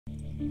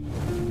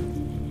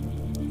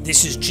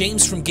This is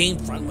James from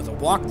GameFront with a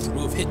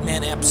walkthrough of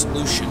Hitman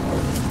Absolution.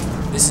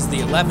 This is the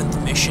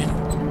 11th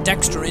mission,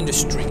 Dexter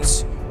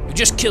Industries. We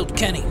just killed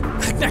Kenny.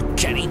 Not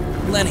Kenny,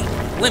 Lenny.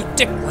 Limp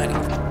Dick Lenny.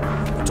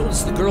 He told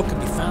us the girl could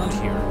be found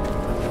here.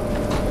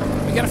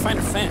 We gotta find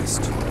her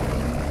fast.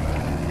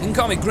 You can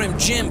call me Grim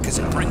Jim, because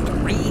I bring the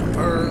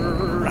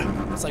Reaper.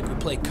 It's like we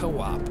play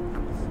co-op.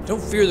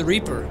 Don't fear the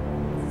Reaper,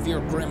 fear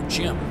Grim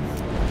Jim.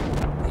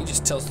 He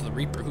just tells the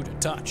Reaper who to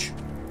touch.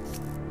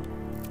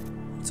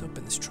 Let's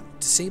open this trunk.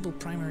 Disable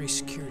primary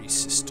security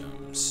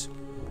systems.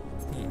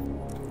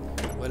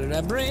 What did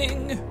I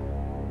bring?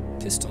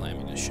 Pistol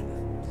ammunition.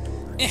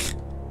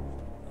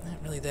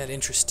 Not really that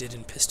interested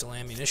in pistol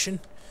ammunition.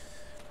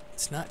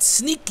 It's not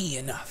sneaky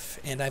enough,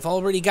 and I've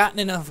already gotten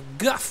enough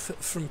guff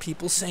from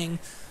people saying,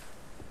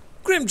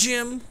 Grim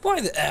Jim, why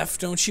the F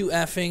don't you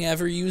effing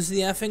ever use the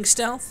effing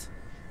stealth?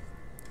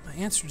 My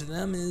answer to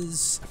them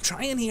is, I'm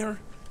trying here.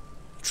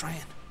 I'm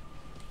trying.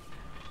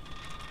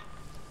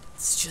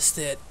 It's just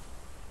that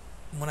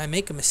when I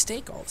make a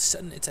mistake, all of a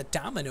sudden it's a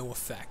domino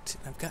effect.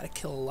 I've got to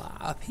kill a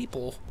lot of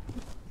people.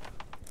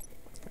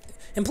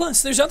 And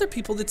plus, there's other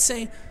people that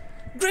say,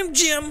 Grim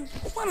Jim,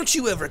 why don't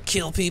you ever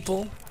kill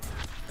people?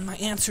 And my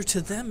answer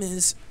to them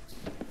is,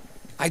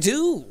 I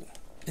do.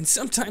 And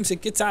sometimes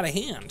it gets out of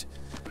hand.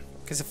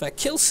 Because if I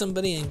kill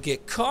somebody and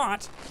get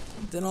caught,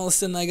 then all of a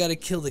sudden I gotta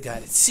kill the guy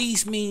that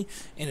sees me,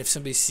 and if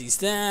somebody sees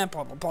that,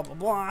 blah, blah, blah, blah,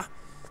 blah.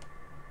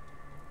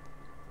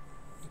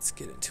 Let's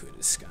get into a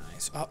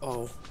disguise.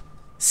 Uh-oh.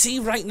 See,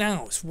 right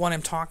now is what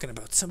I'm talking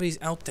about.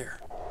 Somebody's out there.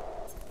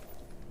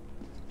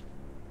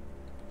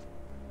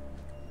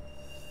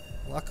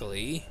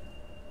 Luckily,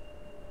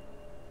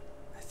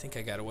 I think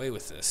I got away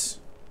with this.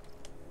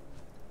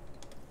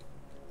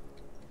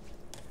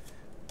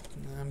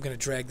 I'm gonna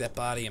drag that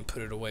body and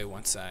put it away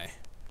once I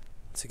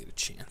get a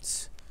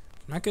chance.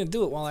 I'm not gonna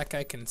do it while that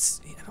guy can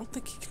see. I don't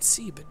think he can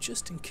see, but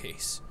just in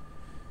case.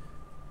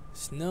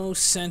 There's no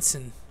sense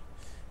in.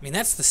 I mean,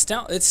 that's the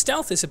stealth.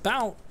 Stealth is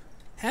about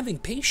having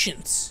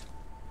patience.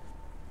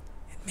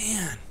 And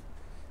man,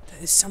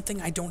 that is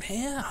something I don't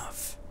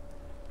have.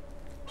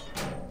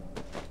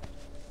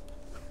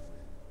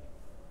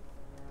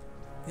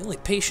 The only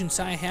patience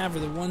I have are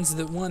the ones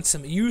that want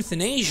some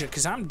euthanasia,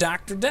 because I'm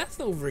Dr. Death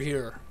over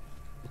here.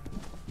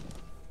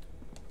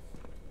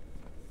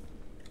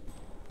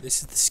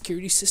 This is the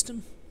security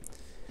system.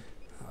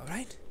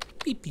 Alright.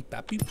 Beep, beep,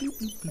 bop, beep, beep,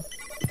 beep, beep.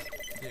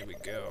 There we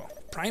go.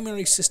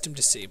 Primary system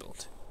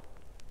disabled.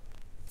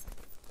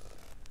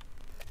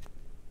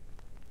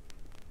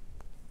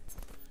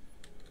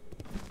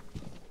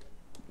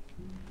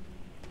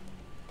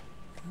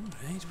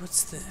 Alright,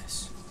 what's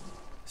this?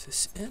 Is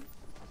this it?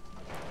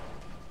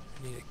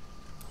 I need a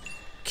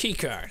key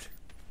card.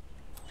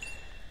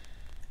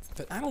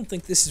 But I don't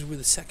think this is where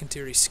the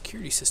secondary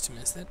security system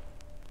is. That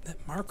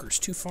marker's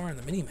too far in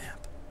the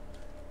minimap.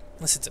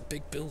 Unless it's a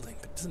big building,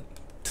 but it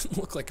doesn't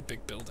look like a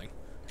big building.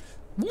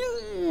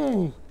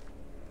 Woo!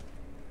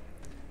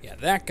 Yeah,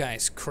 that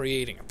guy's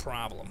creating a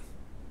problem.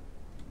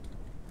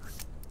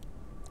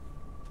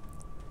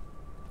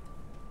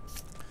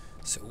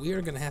 So we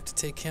are going to have to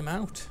take him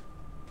out.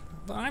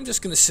 But I'm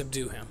just going to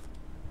subdue him.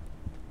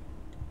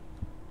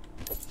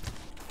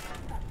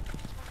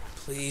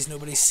 Please,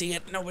 nobody see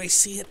it. Nobody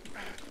see it.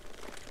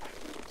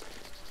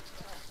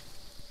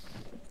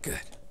 Good.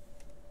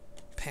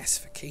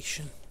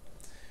 Pacification.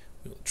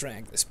 We will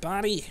drag this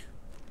body.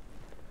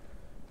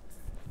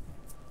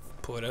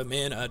 Put him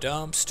in a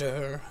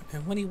dumpster.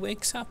 And when he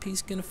wakes up,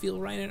 he's going to feel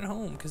right at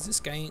home. Because this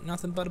guy ain't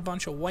nothing but a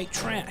bunch of white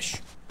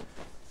trash.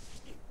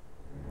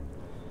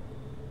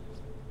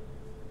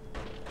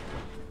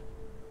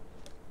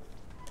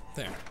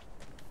 There.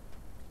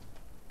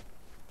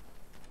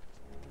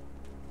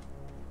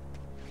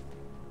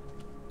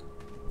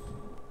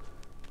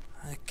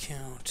 I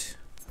count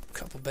a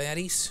couple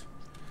baddies.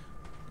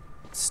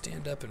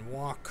 Stand up and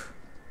walk.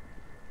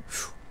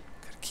 Whew.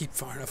 Gotta keep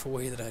far enough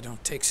away that I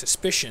don't take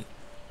suspicion.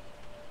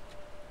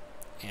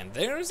 And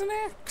there's an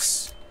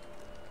axe.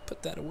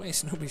 Put that away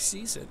so nobody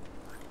sees it.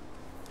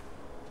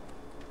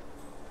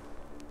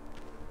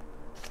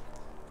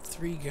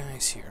 3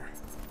 guys here.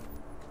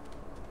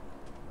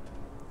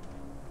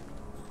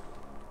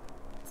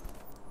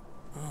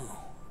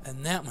 Oh,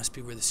 and that must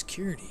be where the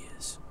security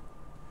is.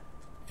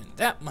 And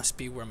that must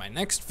be where my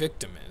next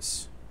victim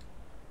is.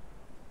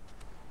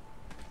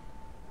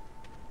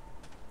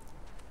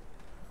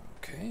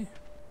 Okay.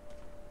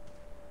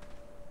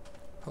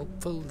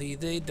 Hopefully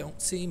they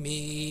don't see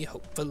me.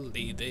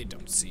 Hopefully they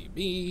don't see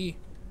me.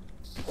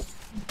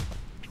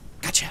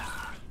 Gotcha!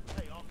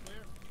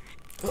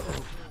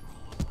 Uh-oh.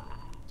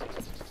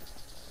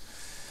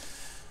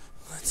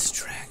 Let's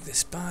drag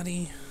this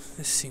body.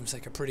 This seems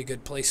like a pretty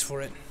good place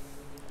for it.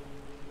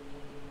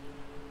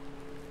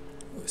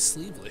 Ooh, a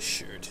sleeveless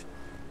shirt.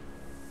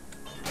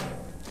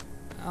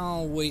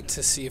 I'll wait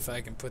to see if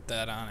I can put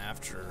that on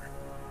after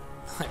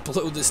I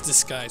blow this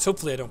disguise.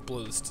 Hopefully I don't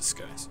blow this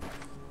disguise.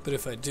 But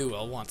if I do,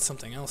 I'll want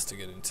something else to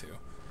get into.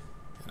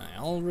 And I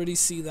already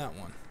see that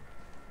one.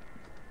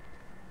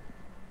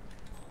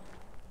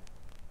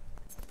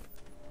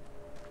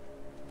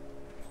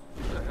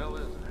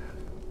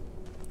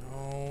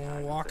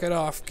 Knock it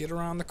off. Get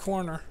around the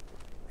corner.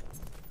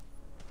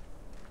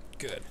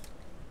 Good.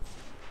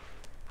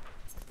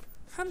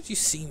 How did you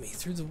see me?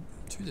 Through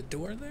the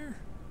door there?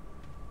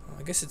 Oh,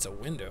 I guess it's a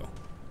window.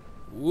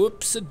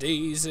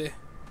 Whoops-a-daisy.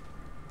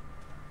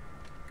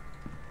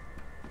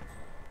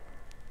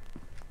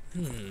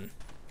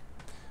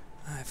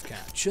 I've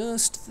got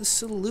just the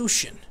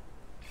solution.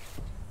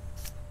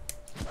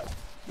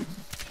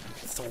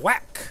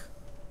 Thwack!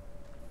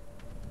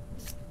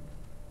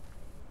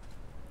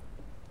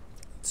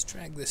 Let's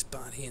drag this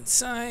body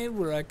inside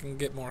where I can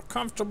get more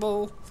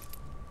comfortable.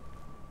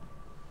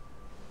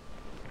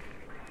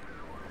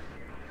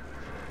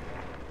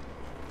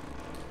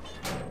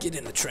 Get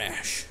in the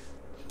trash.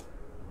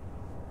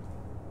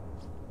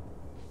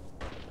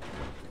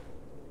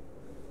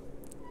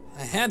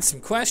 I had some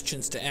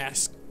questions to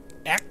ask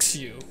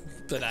you,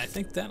 but I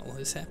think that'll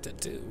just have to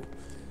do.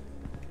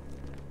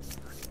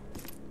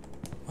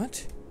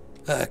 What?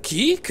 A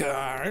key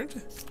card?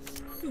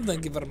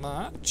 Thank you very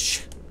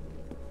much.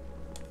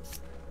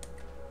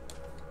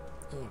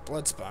 Oh,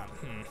 blood spot.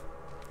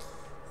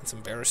 That's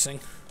embarrassing.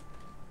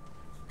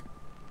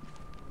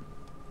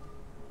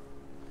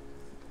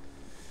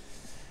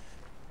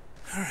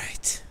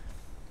 Alright.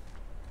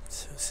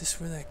 So is this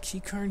where that key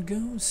card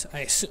goes?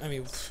 I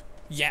mean,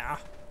 yeah,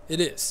 it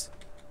is.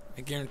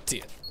 I guarantee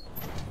it.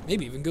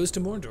 Maybe even goes to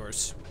more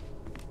doors.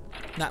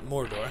 Not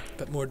Mordor,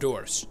 but more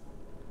doors.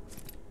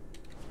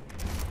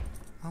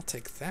 I'll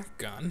take that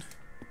gun.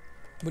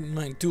 Wouldn't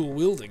mind dual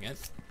wielding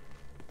it.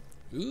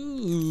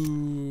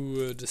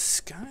 Ooh, a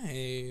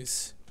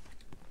disguise.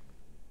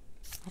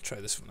 I'll try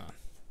this one on.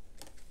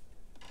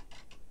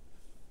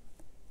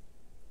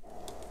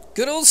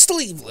 Good old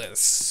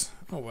sleeveless.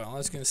 Oh well, I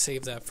was going to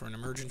save that for an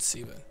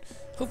emergency, but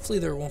hopefully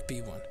there won't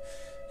be one.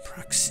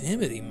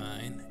 Proximity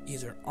mine.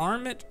 Either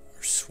arm it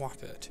or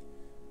swap it.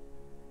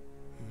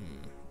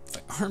 If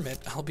I arm it,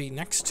 I'll be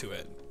next to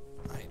it.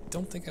 I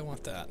don't think I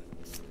want that.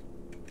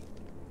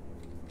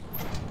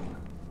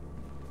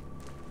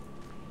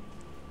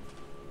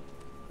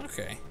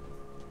 Okay.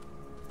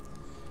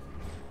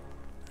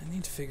 I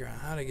need to figure out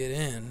how to get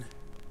in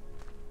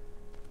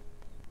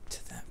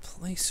to that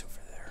place over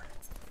there.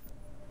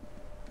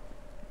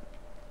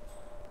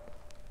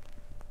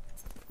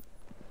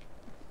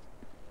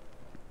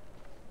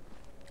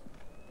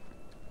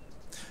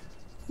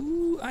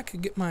 Ooh, I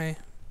could get my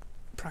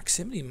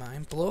proximity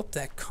mine, blow up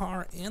that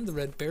car and the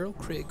red barrel,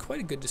 create quite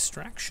a good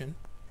distraction.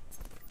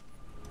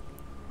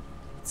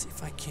 Let's see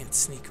if I can't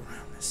sneak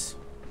around this.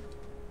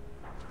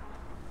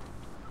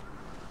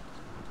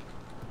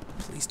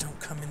 Please don't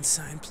come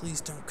inside.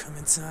 Please don't come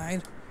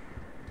inside.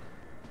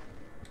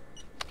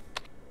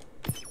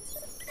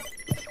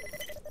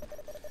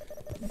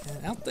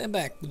 And out the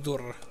back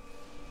door.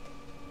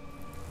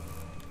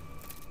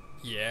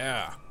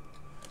 Yeah.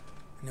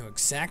 I know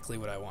exactly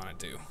what I want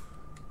to do.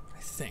 I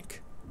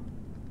think.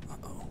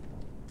 Uh-oh.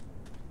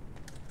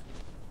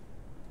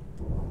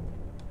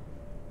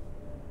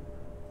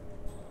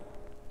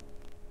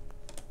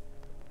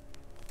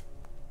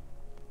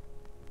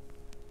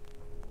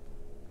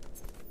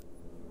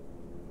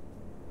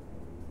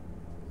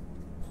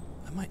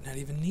 I might not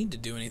even need to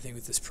do anything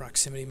with this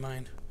proximity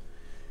mine.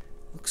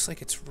 Looks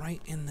like it's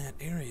right in that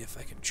area. If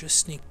I could just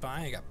sneak by,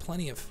 I got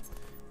plenty of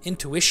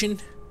intuition.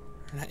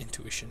 Or not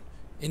intuition,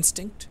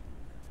 instinct.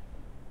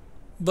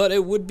 But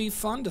it would be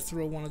fun to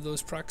throw one of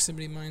those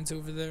proximity mines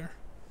over there.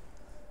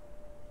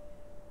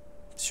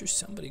 I'm sure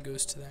somebody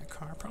goes to that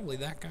car. Probably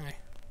that guy. I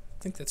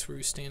think that's where he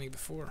was standing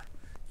before.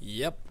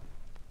 Yep.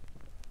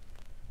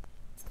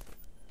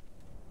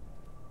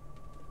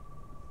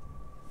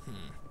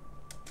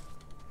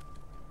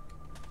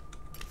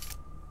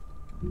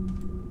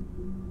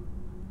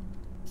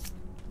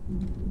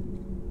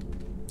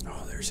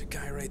 Oh, there's a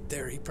guy right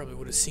there. He probably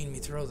would have seen me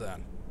throw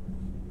that.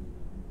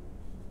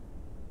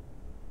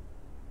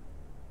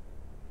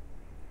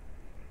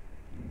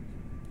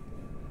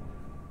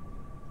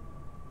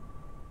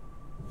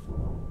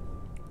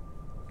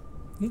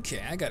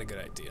 Okay, I got a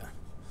good idea.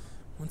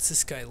 Once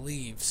this guy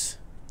leaves,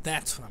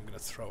 that's when I'm going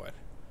to throw it.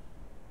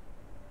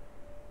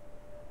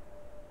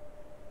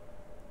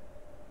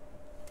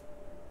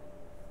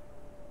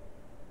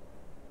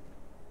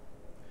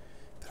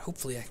 But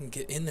hopefully I can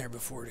get in there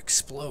before it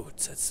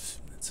explodes.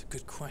 That's a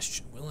good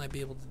question. Will I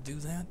be able to do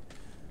that?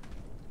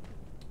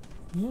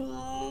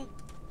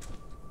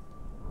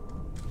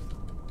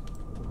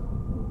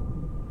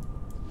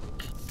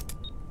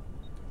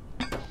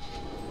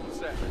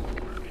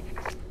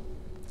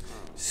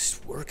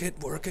 Just work it,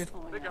 work it.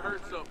 I think I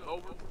heard something.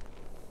 Over.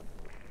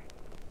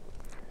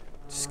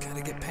 Just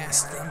gotta get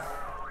past them.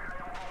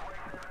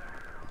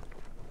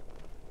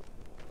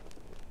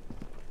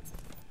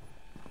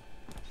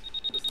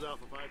 This is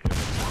Alpha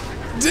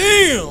 5.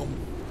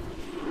 Damn!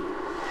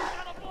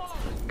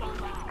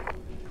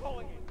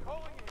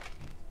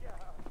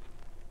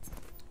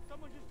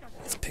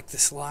 Let's pick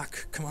this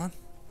lock. Come on.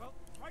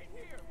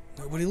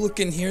 Nobody look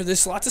in here.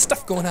 There's lots of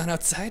stuff going on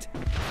outside.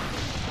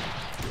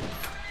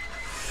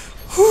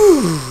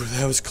 Whew,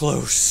 that was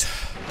close.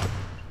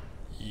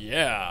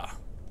 Yeah.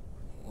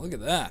 Look at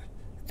that.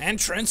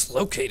 Entrance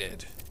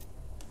located.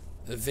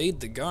 Evade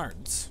the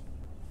guards.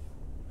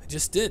 I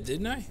just did,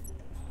 didn't I?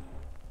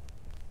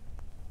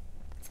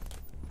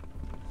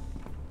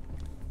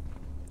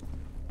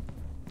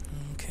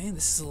 Okay,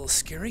 this is a little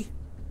scary.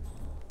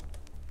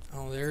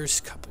 Oh, there's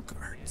a couple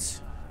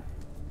guards.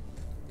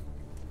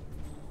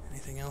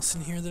 Anything else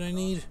in here that I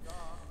need?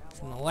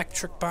 An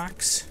electric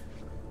box.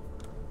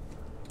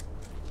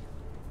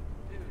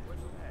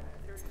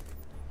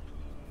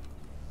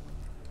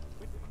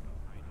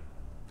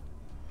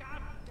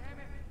 God damn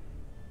it!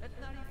 That's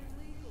not even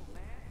legal,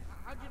 man.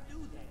 How'd you do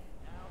that?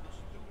 Now the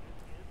student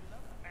is the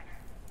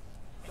back.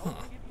 Don't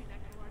give me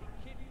that karate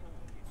kid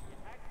movie. You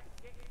hacked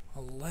the game.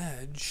 A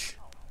ledge.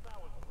 Oh, that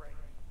was great.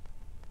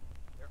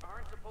 There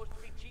aren't supposed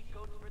to be cheat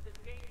codes for this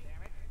game,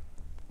 damn it.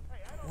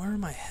 Hey, I don't Where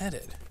am I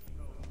headed?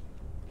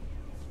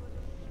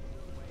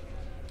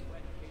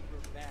 wet paper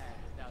bag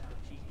without the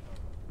cheat code.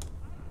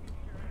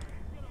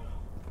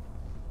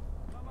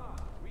 Come on,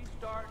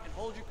 restart and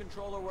hold your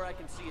controller where I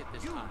can see it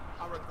this time.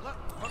 Are a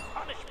glutton for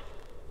punishment.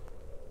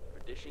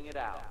 For dishing it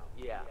out,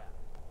 yeah.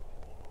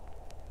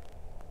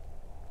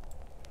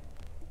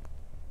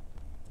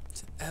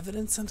 Is there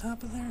evidence on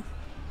top of there?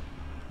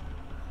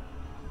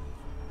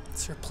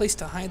 Is there a place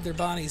to hide their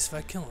bodies if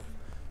I kill them?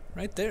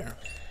 Right there.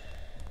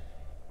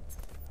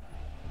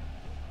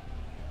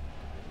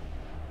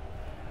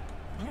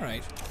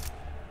 Alright.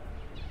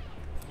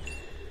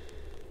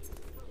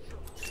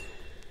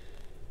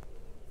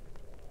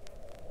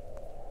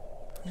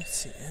 Let's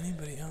see,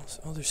 anybody else?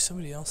 Oh, there's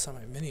somebody else on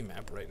my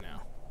mini-map right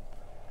now.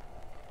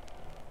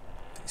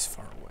 He's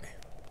far away.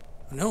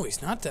 Oh, no,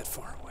 he's not that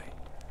far away.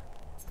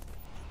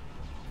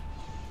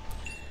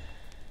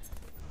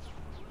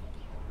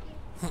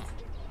 Huh.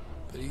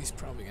 But he's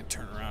probably gonna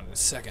turn around in a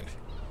second.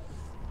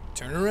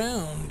 Turn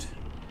around.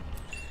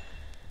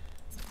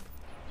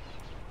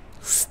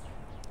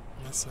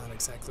 That's not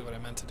exactly what I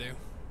meant to do.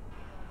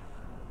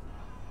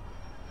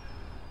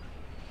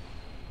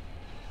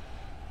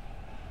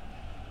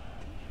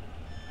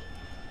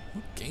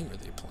 What game are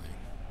they playing?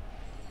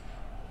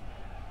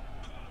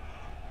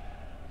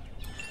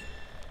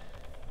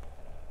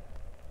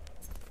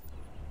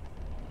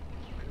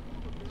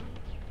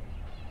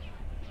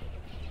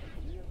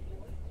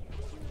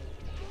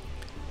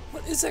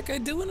 What is that guy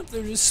doing up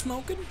there, just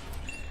smoking?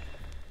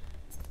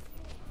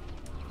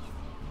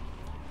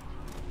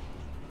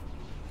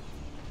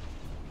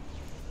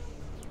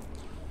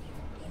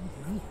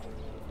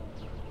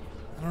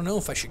 I don't know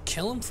if I should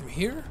kill him from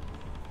here.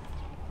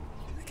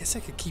 I guess I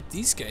could keep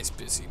these guys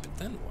busy, but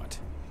then what?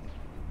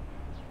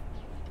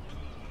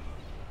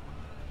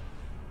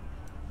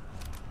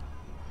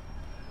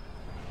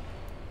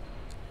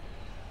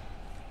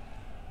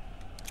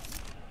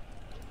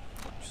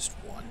 Just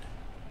one.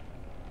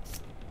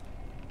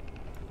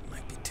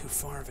 Might be too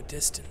far of a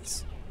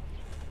distance.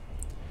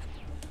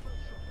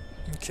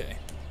 Okay.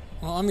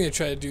 Well, I'm gonna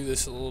try to do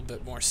this a little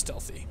bit more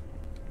stealthy.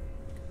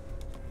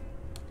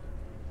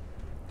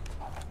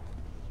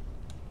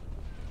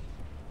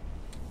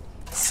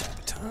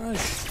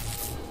 Sabotage.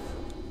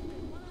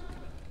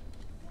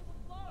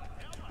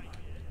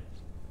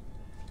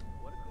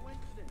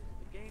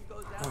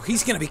 Oh,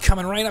 he's gonna be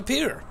coming right up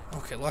here.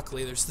 Okay,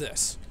 luckily there's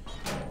this.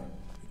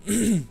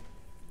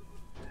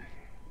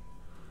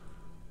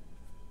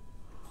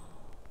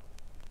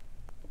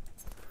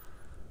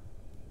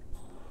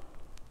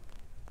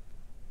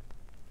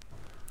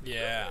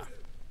 Yeah.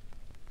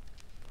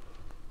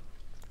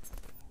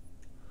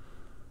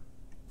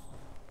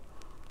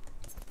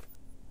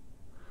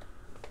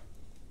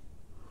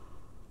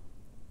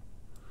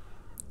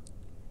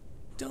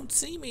 Don't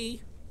see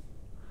me.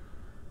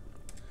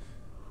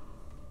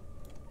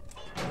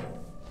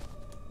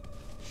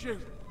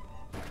 Shoot.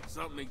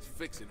 Something needs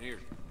fixing here.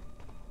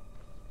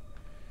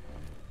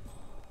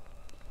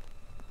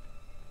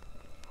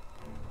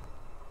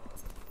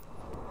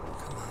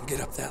 Come on, get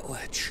up that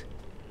ledge.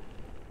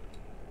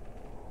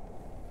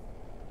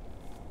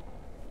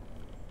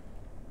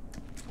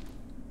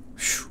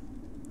 Whew.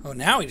 Oh,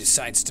 now he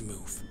decides to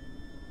move.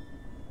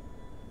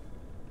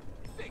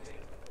 Fix it.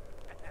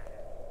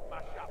 My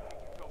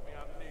shopkeeper told me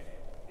I'm needed.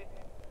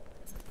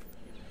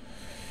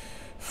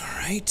 All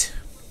right.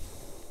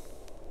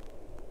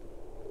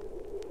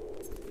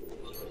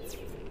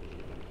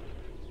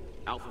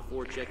 Alpha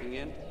 4 checking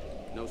in.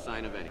 No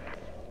sign of any.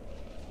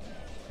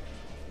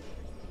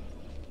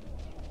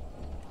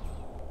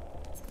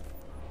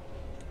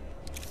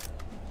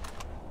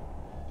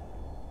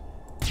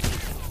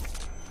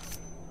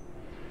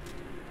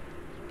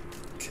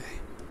 Okay.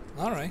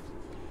 All right.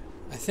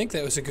 I think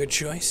that was a good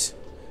choice.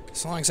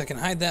 As long as I can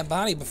hide that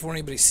body before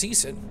anybody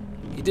sees it.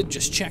 He did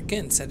just check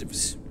in, said it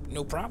was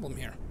no problem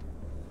here.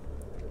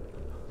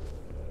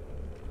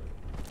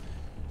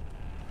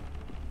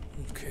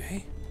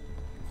 Okay.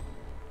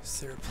 Is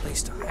there a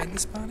place to hide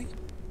this body?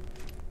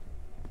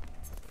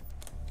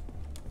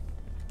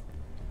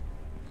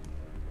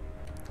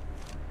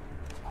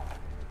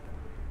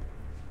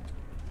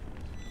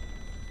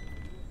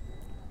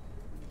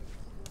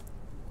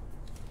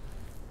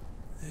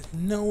 There's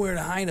nowhere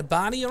to hide a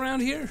body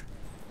around here?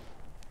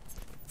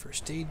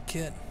 First aid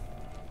kit.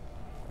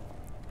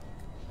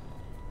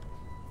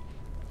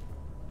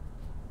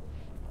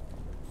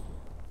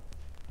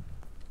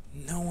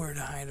 Nowhere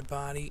to hide a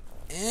body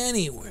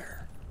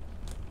anywhere.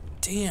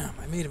 Damn,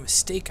 I made a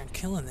mistake on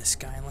killing this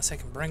guy unless I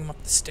can bring him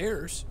up the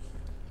stairs.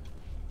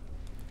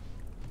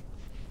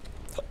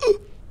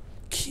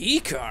 Key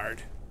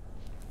card.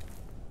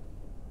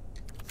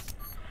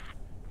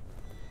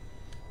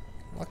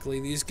 Luckily,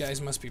 these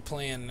guys must be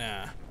playing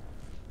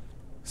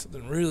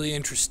something really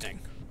interesting.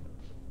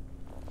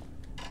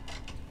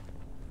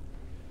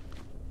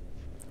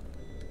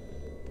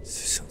 Is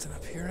there something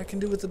up here I can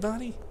do with the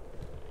body?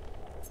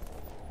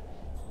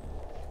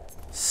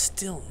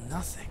 Still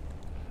nothing.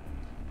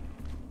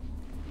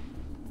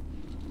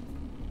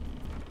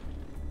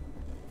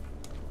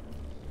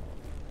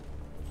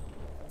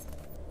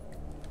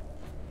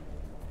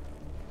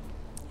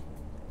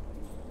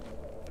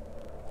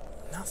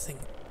 Nothing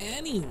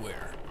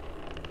anywhere.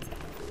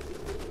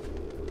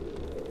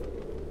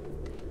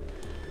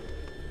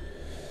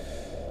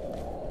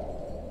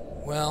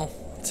 Well,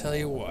 I'll tell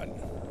you what.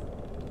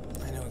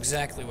 I know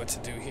exactly what to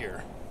do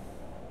here.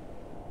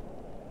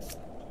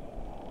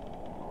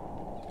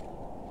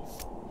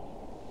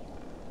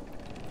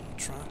 I'll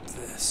drop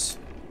this.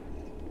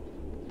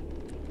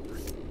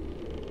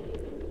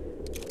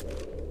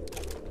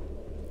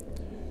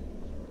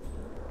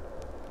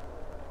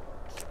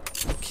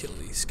 Kill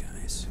these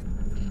guys.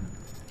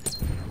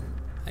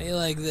 How do you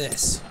like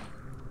this?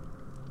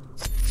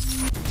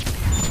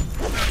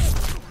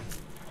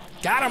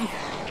 Got him!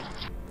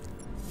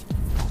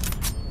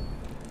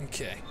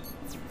 Okay.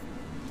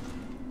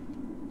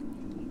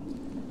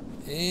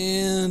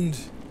 And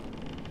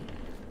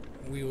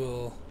we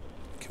will...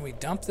 Can we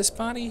dump this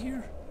body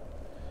here?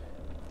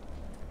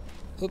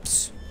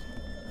 Oops.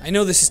 I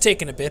know this is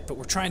taking a bit, but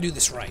we're trying to do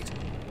this right.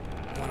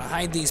 I want to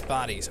hide these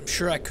bodies. I'm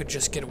sure I could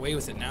just get away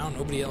with it now.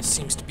 Nobody else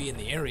seems to be in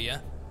the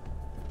area.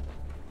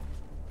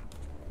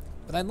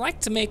 But I'd like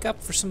to make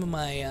up for some of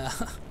my,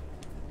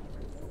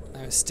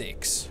 my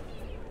mistakes.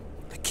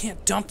 I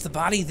can't dump the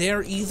body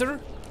there either?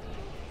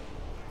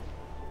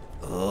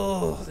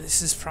 Oh,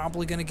 this is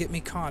probably going to get me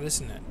caught,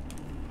 isn't it?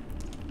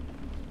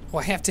 Oh,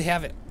 I have to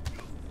have it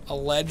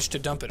alleged to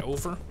dump it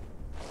over?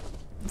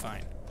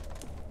 Fine.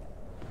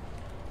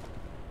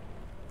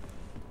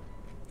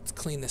 Let's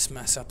clean this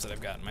mess up that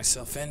I've gotten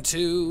myself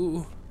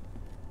into.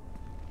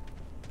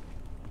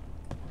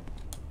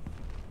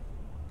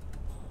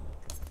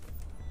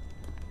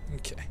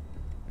 Okay.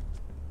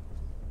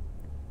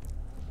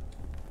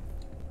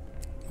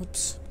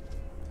 Whoops.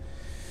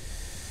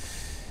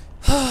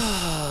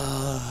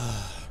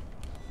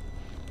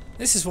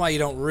 This is why you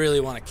don't really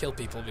want to kill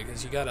people,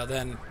 because you gotta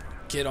then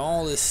get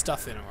all this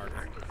stuff in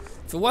order.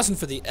 If it wasn't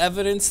for the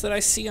evidence that I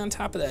see on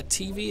top of that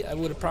TV, I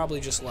would have probably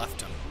just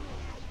left him.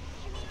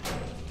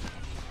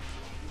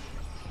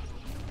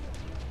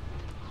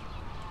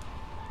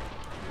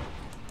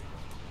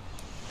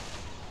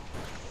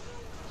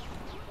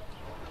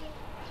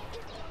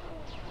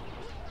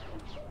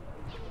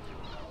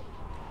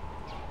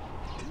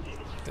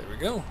 There we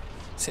go.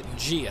 It's hitting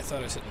G. I thought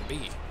I was hitting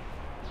B.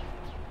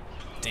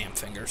 Damn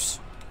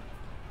fingers.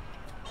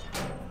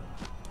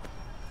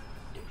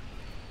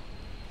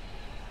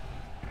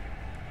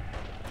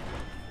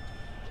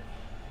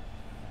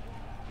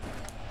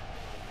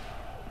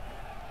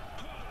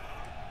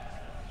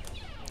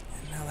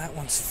 And now that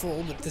one's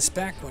full, but this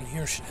back one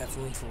here should have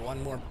room for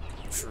one more,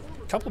 for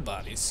a couple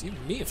bodies.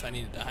 Even me if I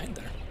needed to hide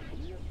there.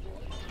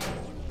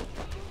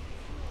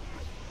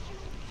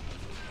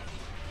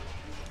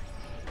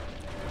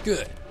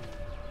 Good.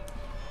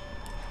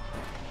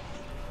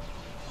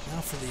 Now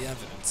for the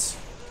evidence.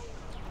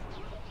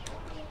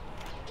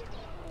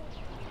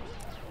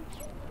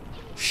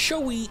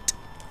 Show it.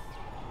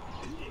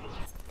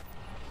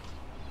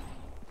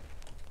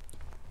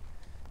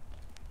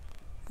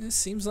 This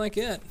seems like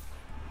it.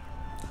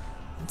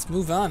 Let's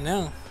move on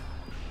now.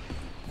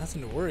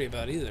 Nothing to worry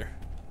about either.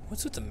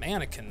 What's with the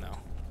mannequin though?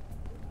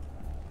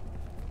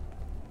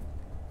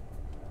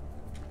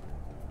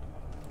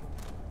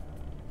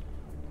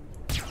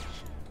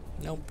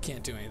 Nope,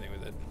 can't do anything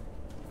with it.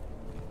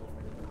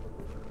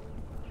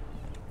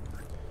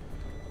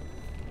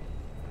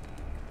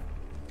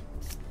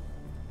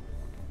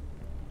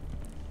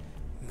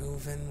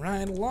 Moving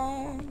right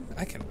along.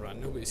 I can run,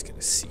 nobody's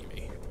gonna see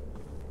me.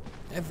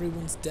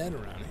 Everyone's dead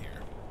around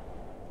here.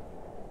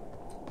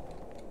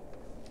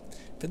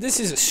 But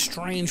this is a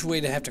strange way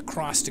to have to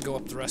cross to go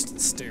up the rest of the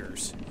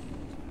stairs.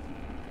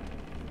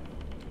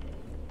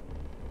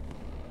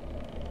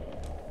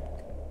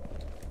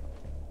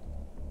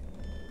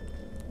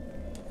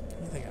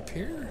 Anything up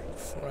here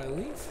before I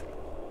leave?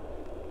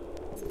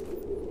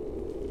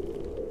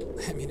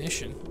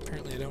 Ammunition.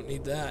 Apparently I don't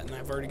need that, and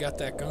I've already got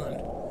that gun.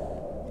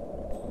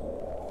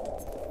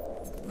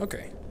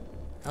 Okay.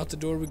 Out the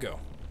door we go.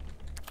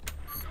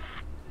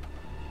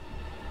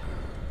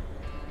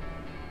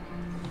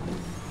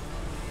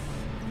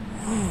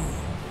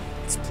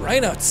 It's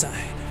bright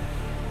outside.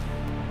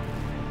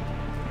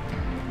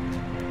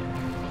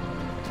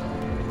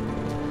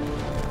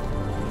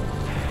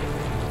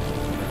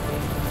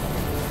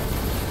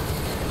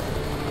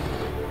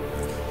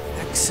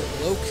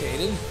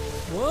 located.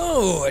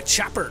 Whoa, a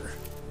chopper.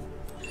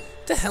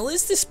 What the hell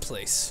is this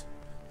place?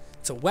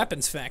 It's a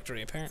weapons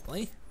factory,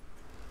 apparently.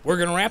 We're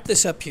going to wrap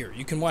this up here.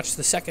 You can watch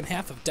the second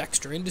half of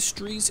Dexter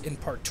Industries in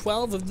part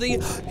 12 of the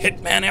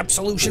Hitman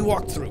Absolution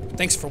walkthrough.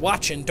 Thanks for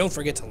watching. Don't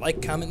forget to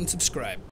like, comment, and subscribe.